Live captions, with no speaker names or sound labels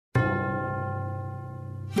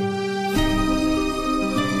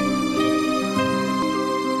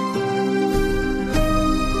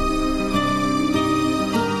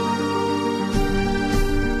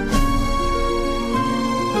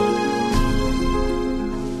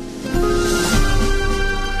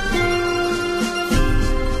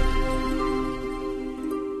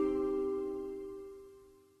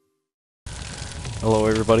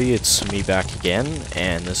everybody, it's me back again,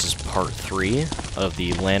 and this is part 3 of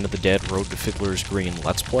the Land of the Dead Road to Fiddler's Green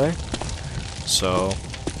Let's Play. So,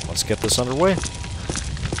 let's get this underway.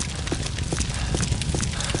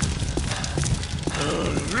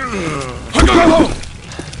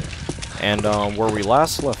 And where we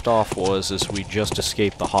last left off was we just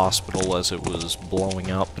escaped the hospital as it was blowing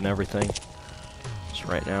up and everything. So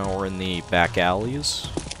right now we're in the back alleys.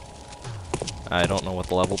 I don't know what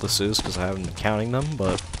the level this is because I haven't been counting them,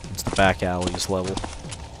 but it's the back alleys level.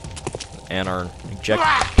 And our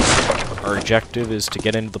objective is to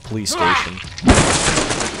get into the police station.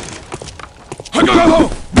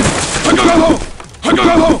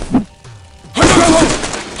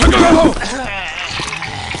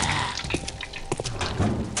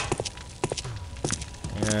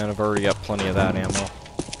 And I've already got plenty of that ammo.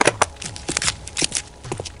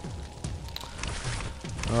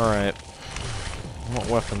 Alright. What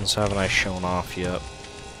weapons haven't I shown off yet?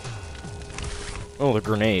 Oh, the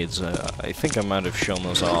grenades. I think I might have shown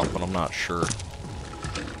those off, but I'm not sure.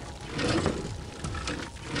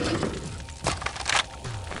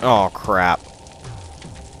 Oh, crap.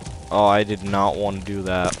 Oh, I did not want to do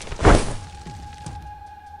that.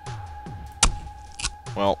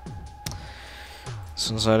 Well,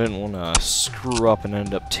 since I didn't want to screw up and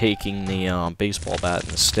end up taking the baseball bat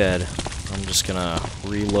instead, I'm just gonna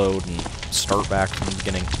reload and start back from the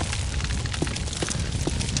beginning.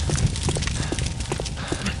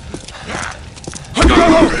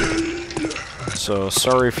 So,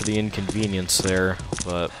 sorry for the inconvenience there,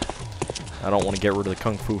 but I don't want to get rid of the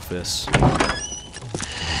Kung Fu fists.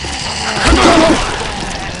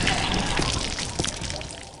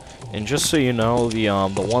 And just so you know, the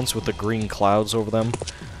ones with the green clouds over them,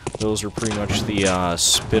 those are pretty much the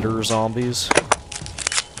spitter zombies.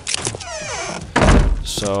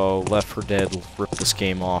 So, Left 4 Dead ripped this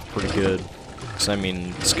game off pretty good. Because, I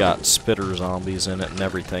mean, it's got spitter zombies in it and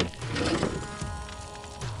everything.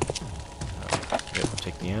 Yep,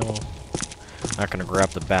 take the ammo. Not gonna grab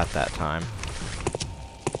the bat that time.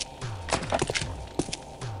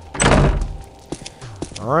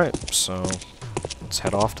 Alright, so let's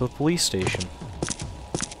head off to the police station.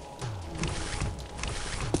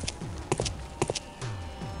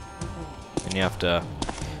 And you have to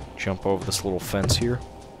jump over this little fence here.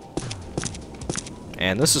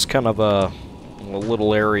 And this is kind of a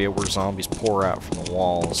little area where zombies pour out from the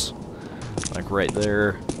walls. Like right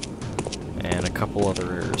there. And a couple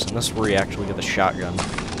other areas. And this is where you actually get the shotgun.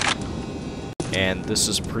 And this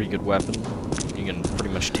is a pretty good weapon. You can pretty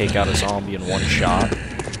much take out a zombie in one shot.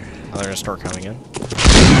 Now they're gonna start coming in.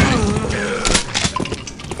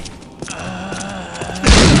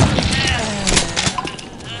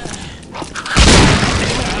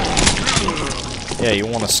 Yeah, you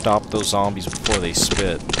want to stop those zombies before they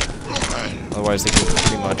spit. Otherwise, they can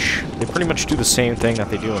pretty much do the same thing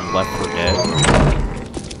that they do in Left 4 Dead.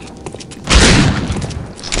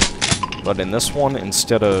 But in this one,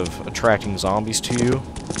 instead of attracting zombies to you,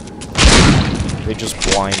 they just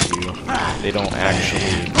blind you. They don't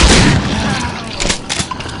actually.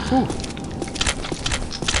 Whew.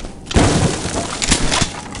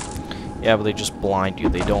 Yeah, but they just blind you.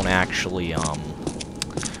 They don't actually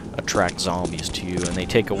attract zombies to you, and they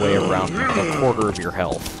take away around a quarter of your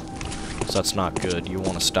health. So that's not good. You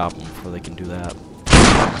want to stop them before they can do that.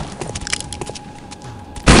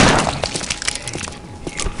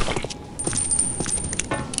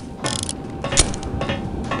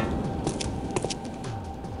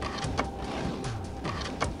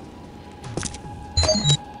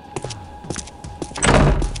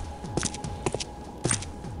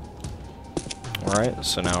 Alright,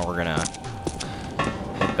 so now we're gonna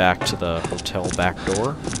head back to the hotel back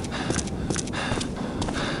door.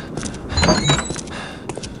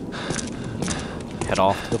 Head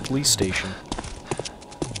off to the police station.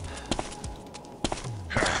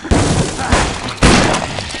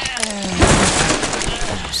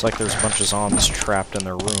 Looks like there's a bunch of zombies trapped in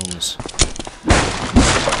their rooms.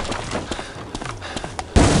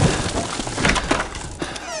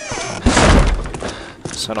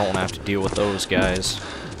 So I don't want to have to deal with those guys.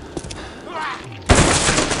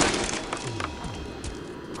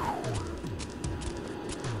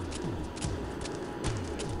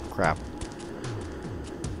 Crap.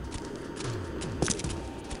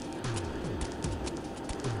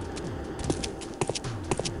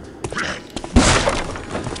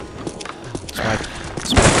 It's my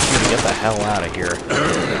cue to get the hell out of here.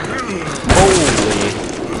 Holy...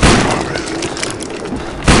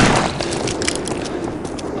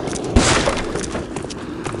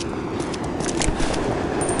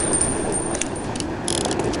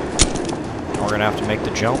 We're gonna have to make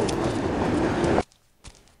the jump.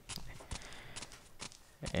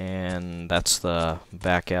 that's the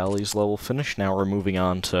back alleys level finished. Now we're moving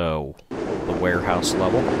on to the warehouse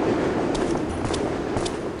level.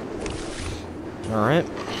 Alright.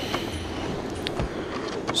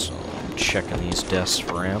 So, I'm checking these desks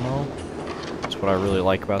for ammo. That's what I really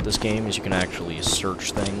like about this game, is you can actually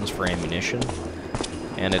search things for ammunition.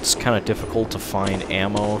 And it's kind of difficult to find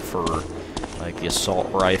ammo for, like, the assault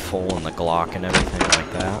rifle and the Glock and everything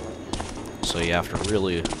like that. So you have to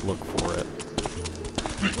really look for it.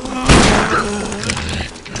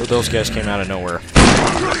 But those guys came out of nowhere.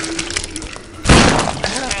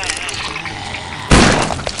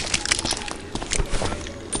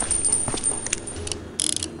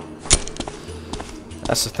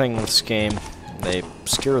 That's the thing with this game. They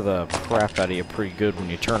scare the crap out of you pretty good when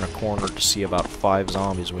you turn a corner to see about 5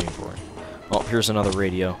 zombies waiting for you. Oh, here's another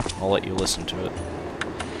radio. I'll let you listen to it.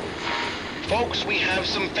 Folks, we have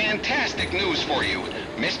some fantastic news for you.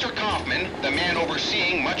 Mr. Kaufman, the man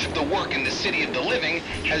overseeing much of the work in the City of the Living,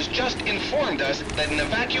 has just informed us that an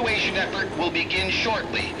evacuation effort will begin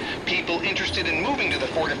shortly. People interested in moving to the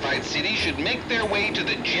fortified city should make their way to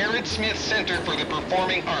the Jared Smith Center for the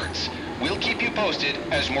Performing Arts. We'll keep you posted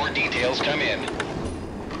as more details come in.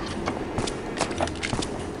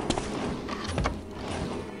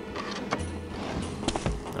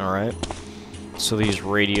 Alright. So these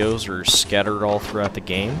radios are scattered all throughout the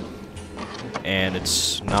game. And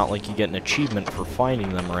it's not like you get an achievement for finding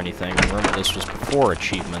them or anything. Remember, this was before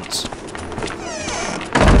achievements.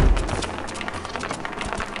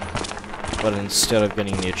 But instead of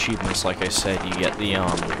getting the achievements, like I said, you get the,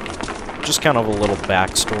 just kind of a little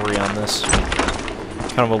backstory on this.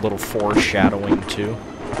 Kind of a little foreshadowing, too.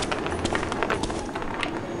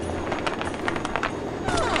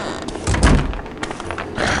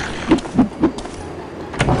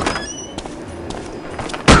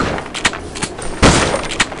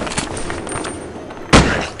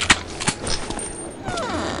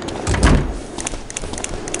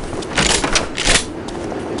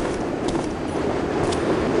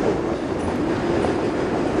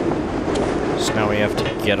 Now we have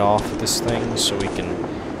to get off of this thing so we can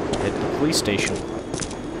hit the police station.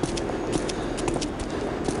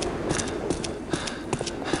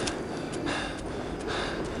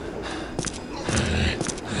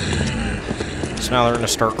 So now they're going to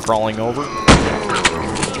start crawling over.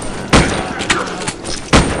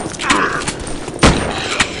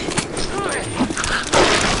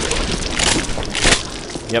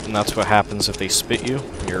 Yep, and that's what happens if they spit you.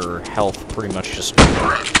 Your health pretty much just...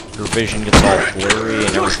 Your vision gets all blurry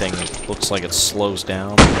and everything looks like it slows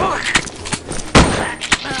down.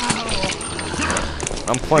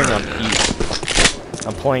 I'm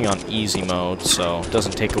playing on easy mode, so it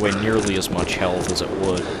doesn't take away nearly as much health as it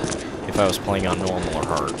would if I was playing on normal or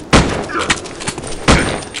hard.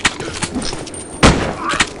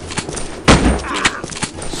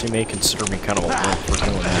 So you may consider me kind of a wimp for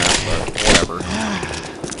doing that, but whatever.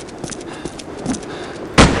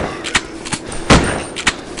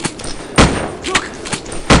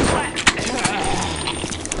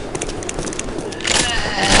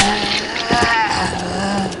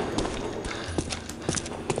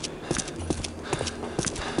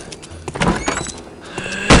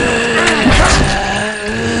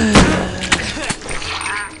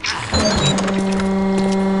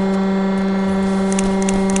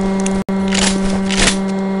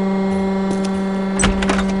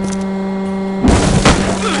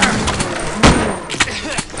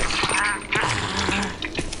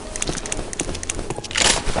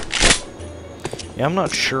 Yeah, I'm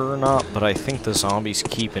not sure or not, but I think the zombies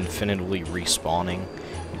keep infinitely respawning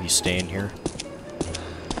if you stay in here.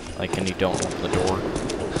 Like, and you don't open the door.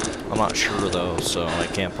 I'm not sure, though, so I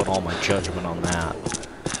can't put all my judgment on that.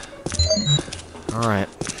 Alright.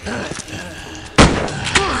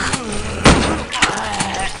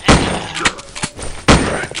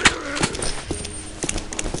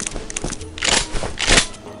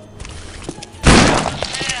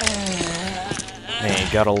 Man,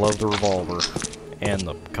 you gotta love the revolver. And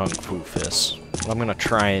the Kung Fu Fist. I'm gonna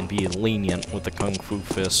try and be lenient with the Kung Fu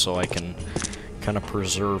Fist so I can kind of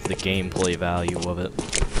preserve the gameplay value of it.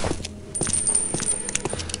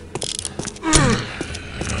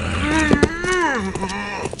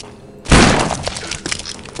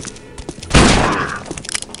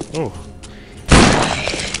 Oh.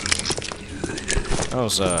 That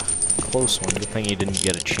was a close one. Good thing he didn't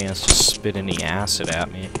get a chance to spit any acid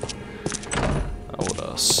at me. That would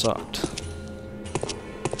have sucked.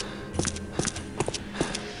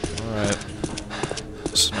 Alright,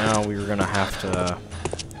 so now we're gonna have to...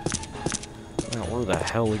 Well, where the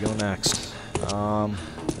hell we go next?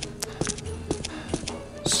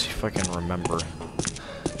 Let's see if I can remember.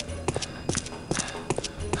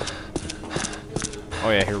 Oh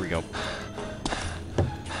yeah, here we go.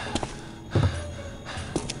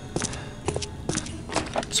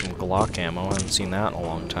 Some Glock ammo, I haven't seen that in a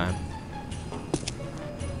long time.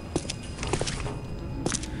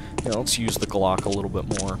 Yeah, let's use the Glock a little bit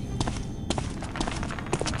more.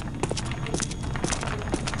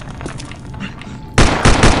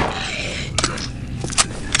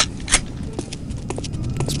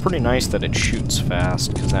 It's pretty nice that it shoots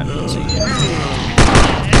fast, because that means that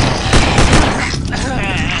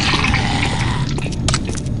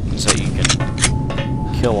you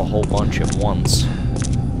can kill a whole bunch at once.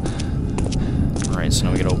 Alright, so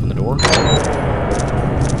now we gotta open the door.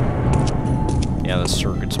 Yeah, the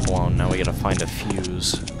circuit's blown. Now we gotta find a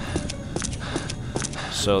fuse.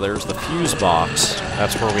 So there's the fuse box.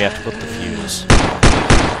 That's where we have to put the fuse.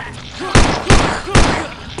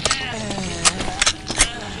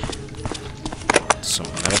 Some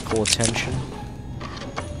medical attention.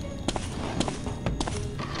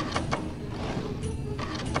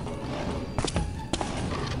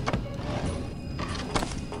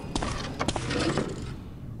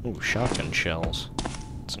 Ooh, shotgun shells.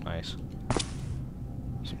 That's nice.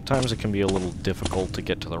 Sometimes it can be a little difficult to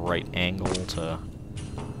get to the right angle to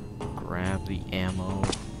grab the ammo.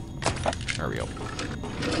 There we go.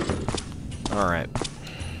 Alright.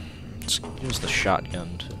 Let's use the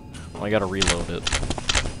shotgun to... Well, I gotta reload it.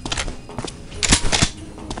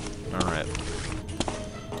 Alright.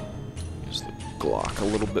 Use the Glock a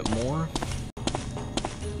little bit more.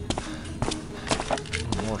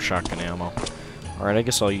 More shotgun ammo. Alright, I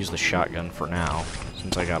guess I'll use the shotgun for now,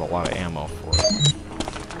 since I got a lot of ammo for it.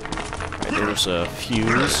 Alright, there's a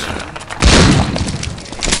fuse.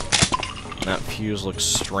 And that fuse looks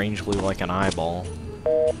strangely like an eyeball.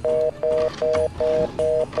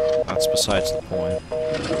 That's besides the point.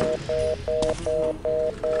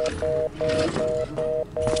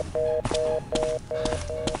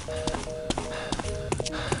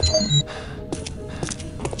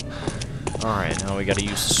 Alright, now we gotta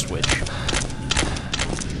use the switch.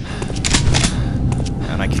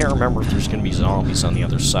 And I can't remember if there's gonna be zombies on the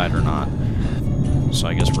other side or not. So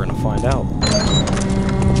I guess we're gonna find out.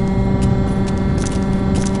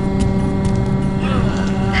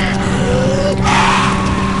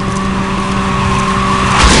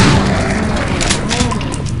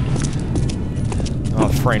 Oh,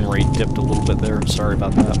 the frame rate dipped a little bit there. Sorry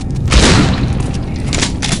about that.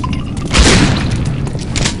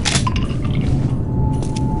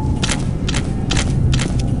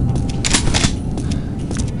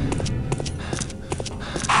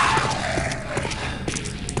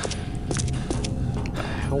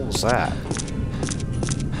 What was that?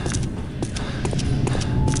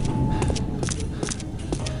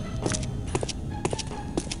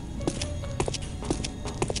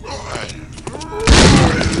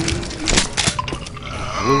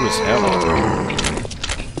 Blue as hell.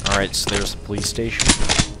 Alright, so there's the police station.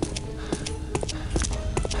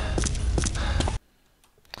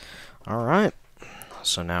 Alright.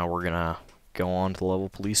 So now we're gonna go on to the level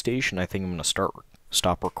police station. I think I'm gonna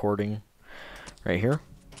stop recording right here.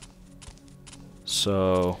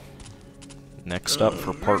 So, next up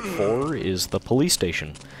for part 4 is the police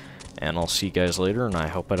station. And I'll see you guys later, and I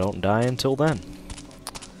hope I don't die until then.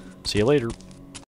 See you later.